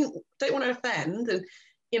don't want to offend," and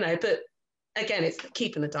but again, it's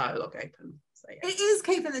keeping the dialogue open. So, yeah. It is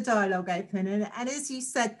keeping the dialogue open, and as you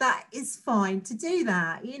said, that is fine to do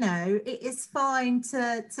that. It is fine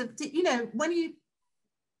to when you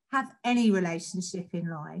have any relationship in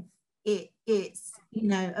life, it's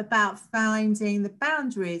about finding the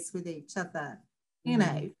boundaries with each other.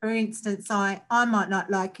 For instance, I might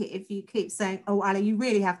not like it if you keep saying, "Oh, Ali, you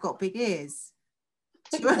really have got big ears."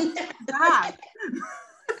 But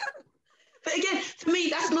again, for me,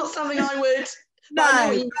 that's not something I would But I know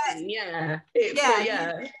what No, you mean. Yeah. It's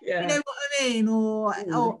yeah, you yeah. know what I mean? Or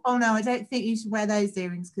Mm. oh no, I don't think you should wear those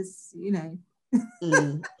earrings because you know.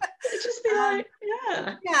 Mm. It'd just be um, like,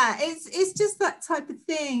 yeah. yeah, it's just that type of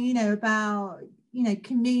thing, you know, about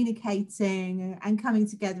communicating and coming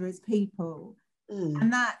together as people. Mm.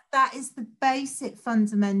 And that is the basic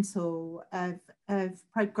fundamental of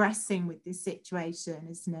progressing with this situation,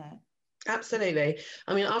 isn't it? Absolutely.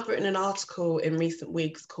 I mean, I've written an article in recent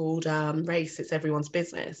weeks called Race, It's Everyone's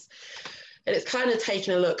Business. And it's kind of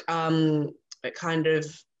taking a look at kind of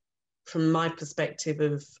from my perspective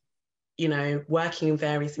of, working in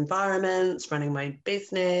various environments, running my own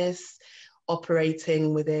business,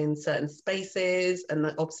 operating within certain spaces and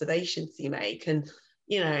the observations you make and,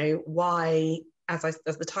 why as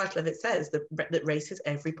the title of it says, that race is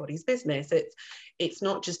everybody's business. It's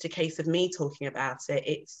not just a case of me talking about it.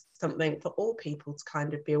 It's something for all people to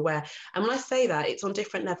kind of be aware. And when I say that, it's on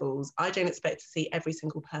different levels. I don't expect to see every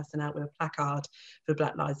single person out with a placard for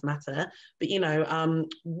Black Lives Matter. But,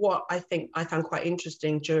 what I think I found quite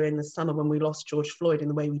interesting during the summer when we lost George Floyd in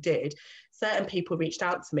the way we did, certain people reached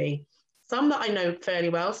out to me, some that I know fairly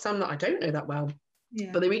well, some that I don't know that well.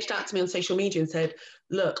 Yeah. But they reached out to me on social media and said,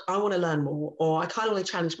 look, I want to learn more, or I kind of want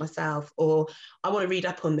to challenge myself, or I want to read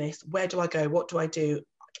up on this. Where do I go? What do I do?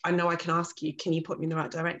 I know I can ask you, can you put me in the right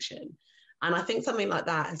direction? And I think something like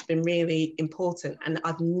that has been really important. And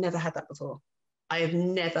I've never had that before. I have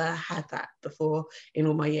never had that before in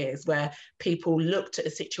all my years, where people looked at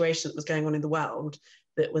a situation that was going on in the world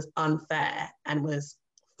that was unfair and was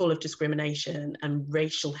full of discrimination and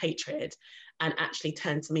racial hatred, and actually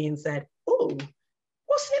turned to me and said, oh,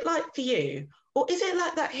 what's it like for you? Or is it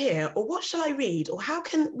like that here? Or what shall I read? Or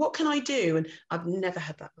what can I do? And I've never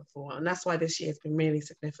had that before. And that's why this year has been really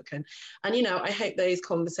significant. And, I hope those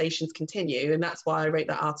conversations continue. And that's why I wrote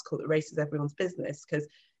that article that Race is Everyone's Business, because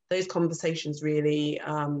those conversations really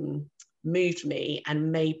moved me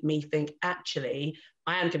and made me think, actually,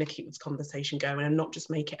 I am going to keep this conversation going and not just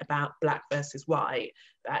make it about Black versus white,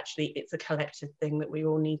 but actually it's a collective thing that we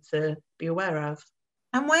all need to be aware of.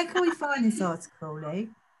 And where can we find this article, Lee?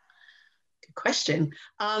 Good question.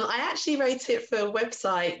 I actually wrote it for a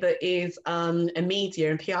website that is a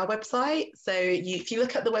media and PR website. So if you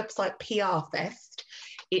look at the website PR Fest,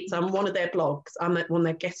 it's one of their blogs. I'm one of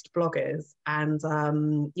their guest bloggers. And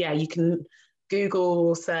you can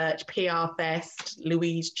Google search PR Fest,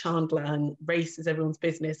 Louise Chandler, and Race is Everyone's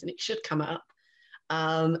Business, and it should come up.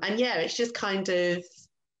 It's just kind of,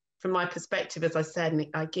 from my perspective, as I said,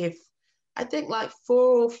 I give, I think, like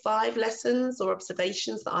 4 or 5 lessons or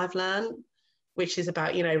observations that I've learned, which is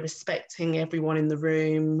about, respecting everyone in the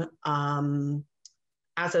room,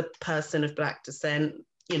 as a person of Black descent,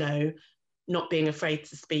 not being afraid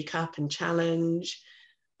to speak up and challenge.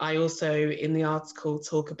 I also, in the article,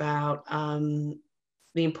 talk about the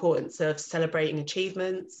importance of celebrating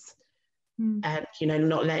achievements and,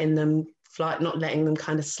 not letting them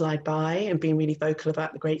kind of slide by, and being really vocal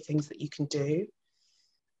about the great things that you can do.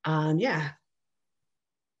 That's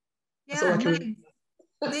all I can...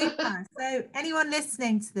 Super. So anyone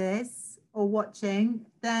listening to this or watching,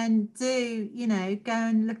 then do, go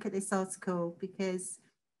and look at this article, because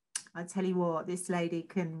I tell you what, this lady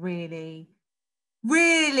can really,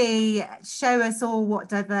 really show us all what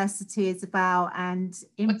diversity is about and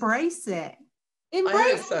embrace it.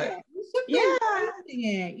 Embrace it. We should be embracing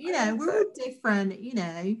it. We're all different,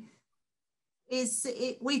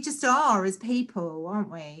 we just are as people,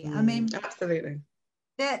 aren't we? I mean, absolutely.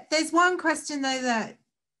 There's one question though that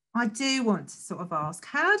I do want to sort of ask.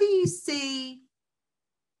 How do you see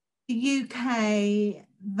the UK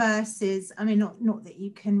versus, I mean, not that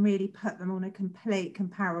you can really put them on a complete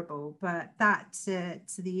comparable, but that to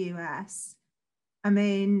the US? I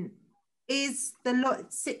mean, is the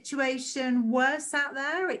situation worse out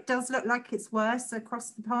there? It does look like it's worse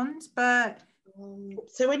across the pond, but...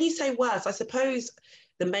 So when you say worse, I suppose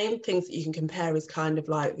the main things that you can compare is kind of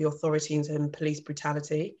like the authorities and police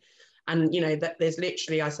brutality. And, that there's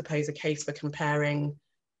literally, I suppose, a case for comparing,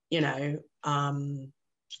 the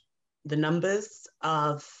numbers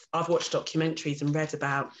of... I've watched documentaries and read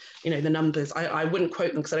about, the numbers. I wouldn't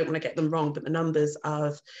quote them because I don't want to get them wrong, but the numbers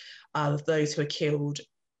of those who are killed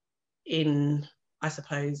in, I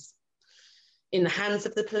suppose, in the hands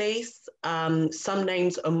of the police. Some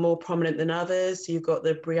names are more prominent than others. So you've got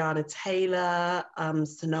the Breonna Taylor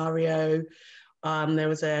scenario. There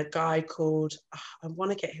was a guy called, I want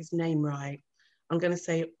to get his name right. I'm going to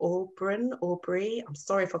say Aubrey. I'm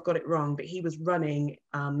sorry if I've got it wrong, but he was running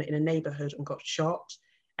in a neighborhood and got shot,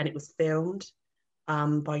 and it was filmed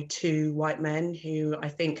by 2 white men who I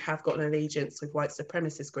think have got an allegiance with white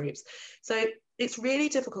supremacist groups. So it's really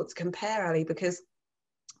difficult to compare, Ali, because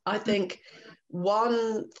I think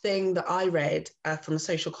one thing that I read from a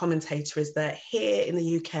social commentator is that here in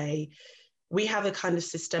the UK, we have a kind of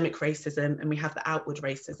systemic racism and we have the outward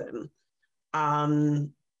racism.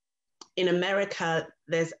 In America,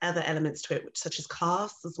 there's other elements to it, such as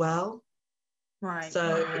class as well. Right.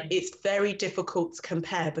 So it's very difficult to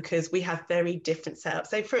compare because we have very different setups.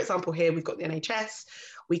 So, for example, here we've got the NHS.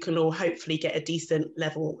 We can all hopefully get a decent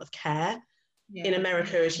level of care. Yeah. In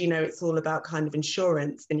America, as you know, it's all about kind of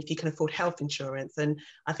insurance and if you can afford health insurance. And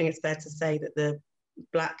I think it's fair to say that the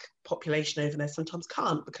Black population over there sometimes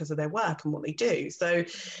can't because of their work and what they do. So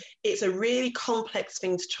it's a really complex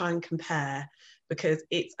thing to try and compare because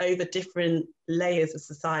it's over different layers of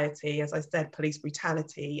society. As I said, police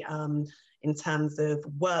brutality, in terms of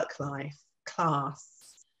work life,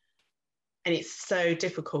 class, and it's so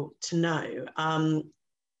difficult to know.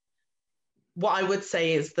 What I would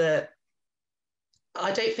say is that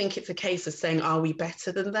I don't think it's a case of saying, are we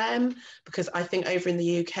better than them? Because I think over in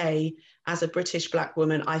the UK, as a British Black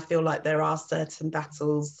woman, I feel like there are certain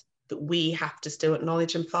battles that we have to still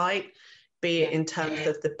acknowledge and fight, be it in terms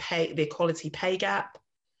of the equality pay gap,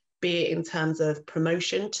 be it in terms of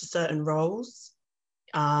promotion to certain roles.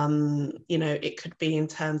 It could be in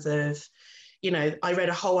terms of, I read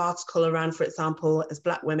a whole article around, for example, as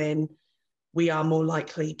Black women, we are more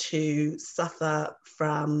likely to suffer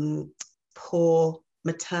from poor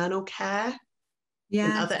maternal care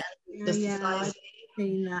than other elements of society. I've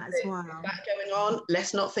seen that as well. That going on.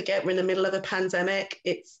 Let's not forget, we're in the middle of a pandemic.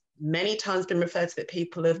 It's many times been referred to that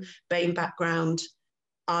people of BAME background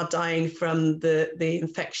are dying from the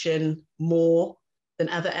infection more than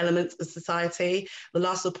other elements of society. The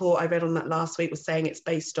last report I read on that last week was saying it's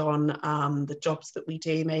based on the jobs that we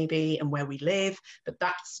do maybe and where we live, but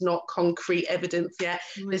that's not concrete evidence yet.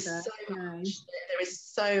 There's so much. There is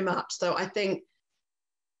so much. So I think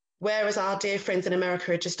whereas our dear friends in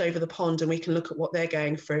America are just over the pond and we can look at what they're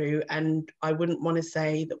going through, and I wouldn't want to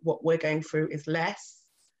say that what we're going through is less,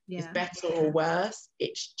 is better or worse.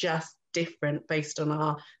 It's just different based on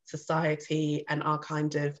our society and our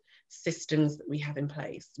kind of systems that we have in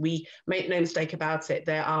place. We make no mistake about it,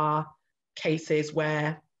 there are cases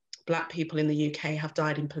where Black people in the UK have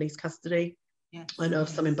died in police custody. Yes. I know of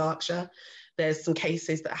some in Berkshire. There's some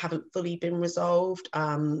cases that haven't fully been resolved.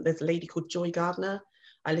 There's a lady called Joy Gardner.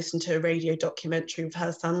 I listened to a radio documentary with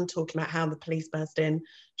her son talking about how the police burst in,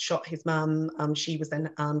 shot his mum. She was then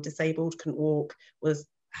disabled, couldn't walk,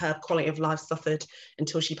 her quality of life suffered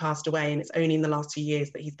until she passed away. And it's only in the last 2 years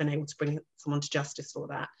that he's been able to bring someone to justice for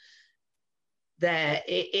that.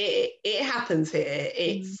 It happens here.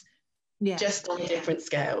 It's just on a different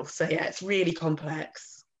scale. So yeah, it's really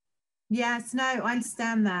complex. Yes, no, I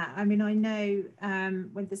understand that. I mean, I know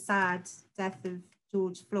with the sad death of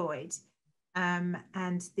George Floyd and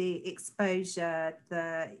the exposure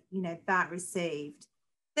that received,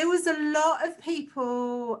 there was a lot of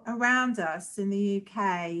people around us in the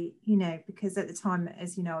UK, because at the time,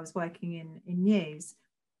 as you know, I was working in news,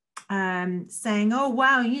 saying, oh,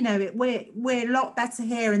 wow, we're a lot better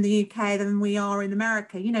here in the UK than we are in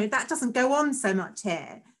America. That doesn't go on so much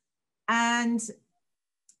here. And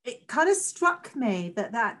it kind of struck me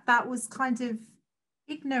that was kind of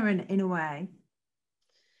ignorant in a way.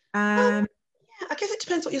 I guess it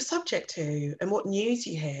depends what you're subject to and what news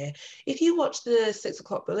you hear. If you watch the 6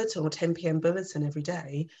 o'clock bulletin or 10 p.m. bulletin every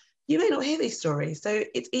day, you may not hear these stories. So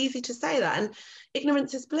it's easy to say that. And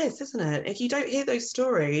ignorance is bliss, isn't it? If you don't hear those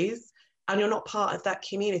stories and you're not part of that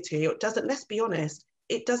community, it doesn't, let's be honest,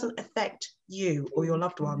 it doesn't affect you or your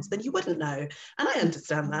loved ones, then you wouldn't know. And I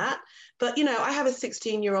understand that. But, I have a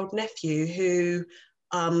 16-year-old nephew who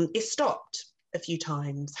is stopped a few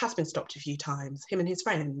times, has been stopped a few times, him and his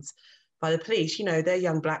friends, by the police. They're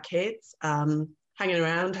young Black kids hanging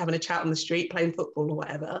around, having a chat on the street, playing football or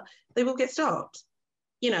whatever. They will get stopped.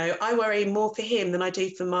 I worry more for him than I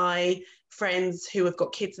do for my friends who have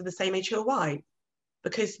got kids of the same age who are white,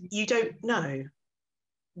 because you don't know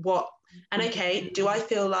what. And okay, do I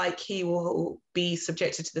feel like he will be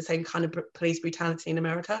subjected to the same kind of police brutality in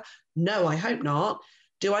America? No, I hope not.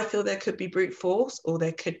 Do I feel there could be brute force, or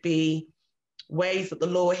there could be ways that the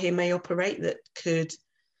law here may operate that could,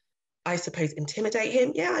 I suppose, intimidate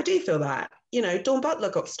him? Yeah, I do feel that. Dawn Butler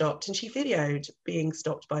got stopped and she videoed being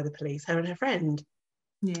stopped by the police, her and her friend.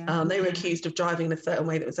 Yeah. They were accused of driving in a certain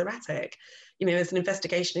way that was erratic. There's an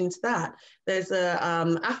investigation into that. There's a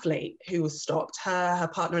athlete who was stopped. Her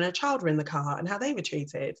partner and her child were in the car, and how they were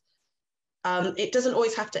treated. It doesn't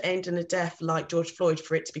always have to end in a death like George Floyd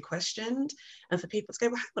for it to be questioned and for people to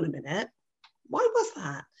go, well, hang on a minute, why was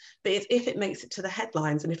that? But if it makes it to the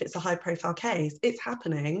headlines and if it's a high profile case, it's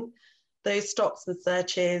happening. those stops and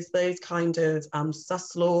searches, those kind of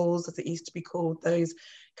sus laws, as it used to be called, those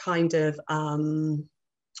kind of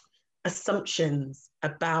assumptions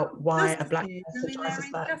about why a black Justices. I person mean, drives a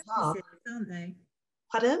they're certain car. injustices, aren't they?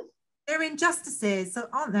 Pardon? They're injustices,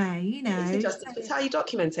 aren't they? You It is know. injustice. It's how you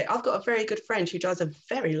document it. I've got a very good friend who drives a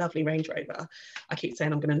very lovely Range Rover. I keep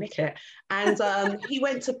saying I'm going to nick it, and he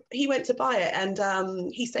went to buy it,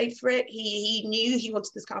 and he saved for it. He knew he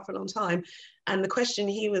wanted this car for a long time, and the question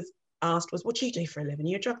he was asked was, "What do you do for a living?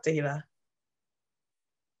 You're a drug dealer?"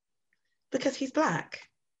 Because he's black.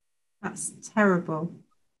 That's terrible.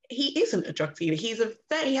 He isn't a drug dealer. He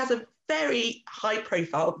has a very high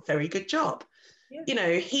profile, very good job. Yeah. You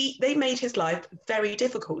know, they made his life very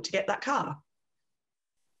difficult to get that car.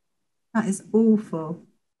 That is awful.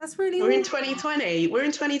 That's really We're in awful. 2020. We're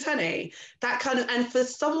in 2020. That kind of, and for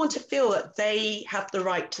someone to feel that they have the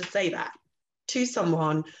right to say that to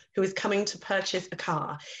someone who is coming to purchase a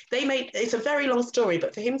car, it's a very long story,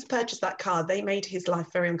 but for him to purchase that car, they made his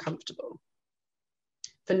life very uncomfortable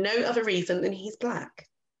for no other reason than he's black.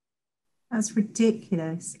 That's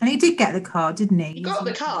ridiculous. And he did get the car, didn't he? He got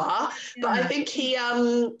the car, but I think he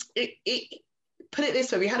put it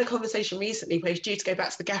this way. We had a conversation recently where he's due to go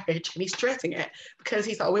back to the garage and he's dreading it because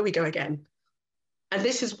he's like, oh, here we go again. And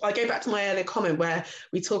this is, I go back to my earlier comment where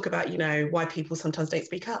we talk about, you know, why people sometimes don't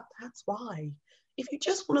speak up. That's why. If you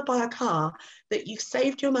just want to buy a car that you've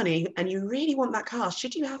saved your money and you really want that car,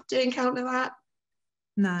 should you have to encounter that?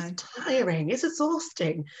 No. It's tiring. It's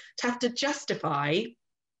exhausting to have to justify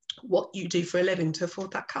what you do for a living to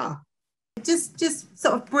afford that car. Just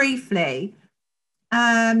sort of briefly,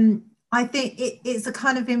 I think it's a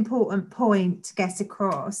kind of important point to get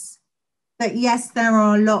across that yes, there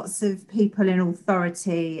are lots of people in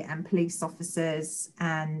authority and police officers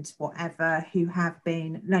and whatever who have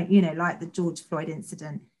been, like, you know, like the George Floyd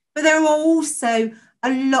incident, but there are also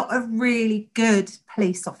a lot of really good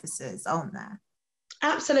police officers, aren't there?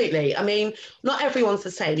 Absolutely. I mean, not everyone's the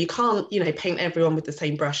same. You can't, you know, paint everyone with the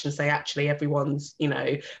same brush and say actually everyone's, you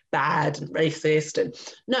know, bad and racist. And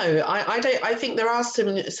no, I don't. I think there are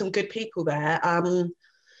some good people there.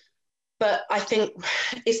 But I think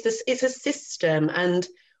it's a system. And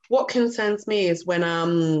what concerns me is when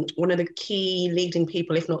one of the key leading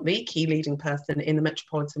people, if not the key leading person in the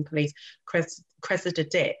Metropolitan Police, Cressida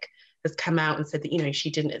Dick, has come out and said that, you know, she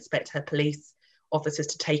didn't expect her police officers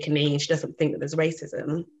to take a knee and she doesn't think that there's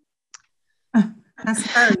racism. That's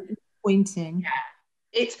very disappointing.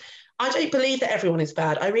 I don't believe that everyone is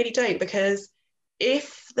bad. I really don't, because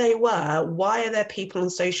if they were, why are there people on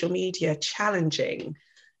social media challenging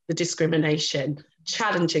the discrimination,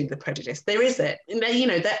 challenging the prejudice? There isn't. And there, you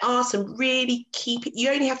know, there are some really key, you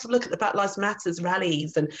only have to look at the Black Lives Matters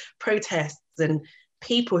rallies and protests and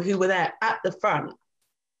people who were there at the front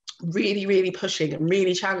really, really pushing and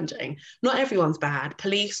really challenging. Not everyone's bad.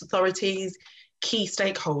 Police, authorities, key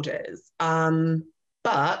stakeholders.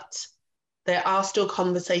 But there are still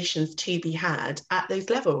conversations to be had at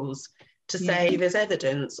those levels to say there's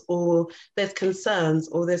evidence or there's concerns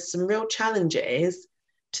or there's some real challenges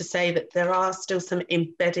to say that there are still some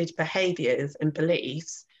embedded behaviours and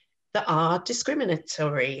beliefs that are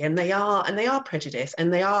discriminatory and they are prejudice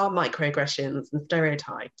and they are microaggressions and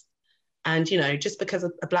stereotypes. And, you know, just because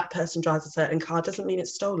a black person drives a certain car doesn't mean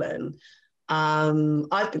it's stolen.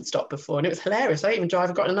 I've been stopped before and it was hilarious. I even got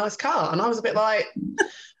in a nice car and I was a bit like, you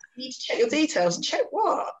need to check your details. Check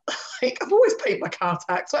what? Like, I've always paid my car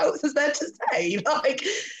tax. What else is there to say? Like,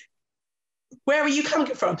 where are you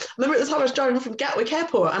coming from? I remember at the time I was driving from Gatwick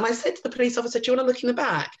Airport and I said to the police officer, do you want to look in the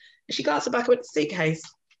back? And she glanced back with the suitcase.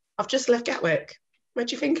 I've just left Gatwick. Where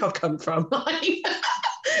do you think I've come from?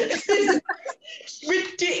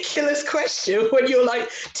 Ridiculous question when you're like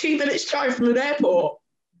 2 minutes drive from an airport.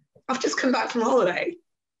 I've just come back from holiday.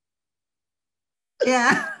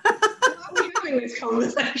 Yeah. We're having this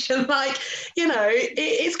conversation, like, you know,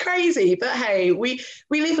 it's crazy. But hey, we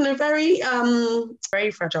live in a very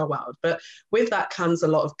very fragile world. But with that comes a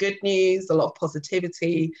lot of good news, a lot of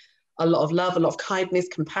positivity, a lot of love, a lot of kindness,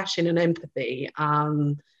 compassion, and empathy.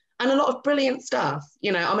 And a lot of brilliant stuff.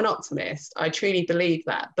 You know, I'm an optimist. I truly believe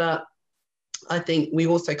that. But I think we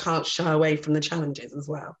also can't shy away from the challenges as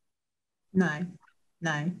well. No,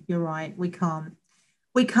 you're right. We can't.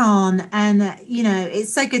 And, you know,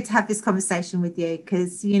 it's so good to have this conversation with you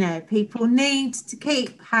because, you know, people need to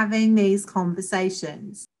keep having these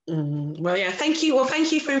conversations. Well, yeah, thank you. Well,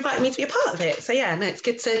 thank you for inviting me to be a part of it. So, yeah, no, it's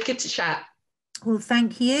good to chat. Well,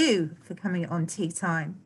 thank you for coming on Tea Time.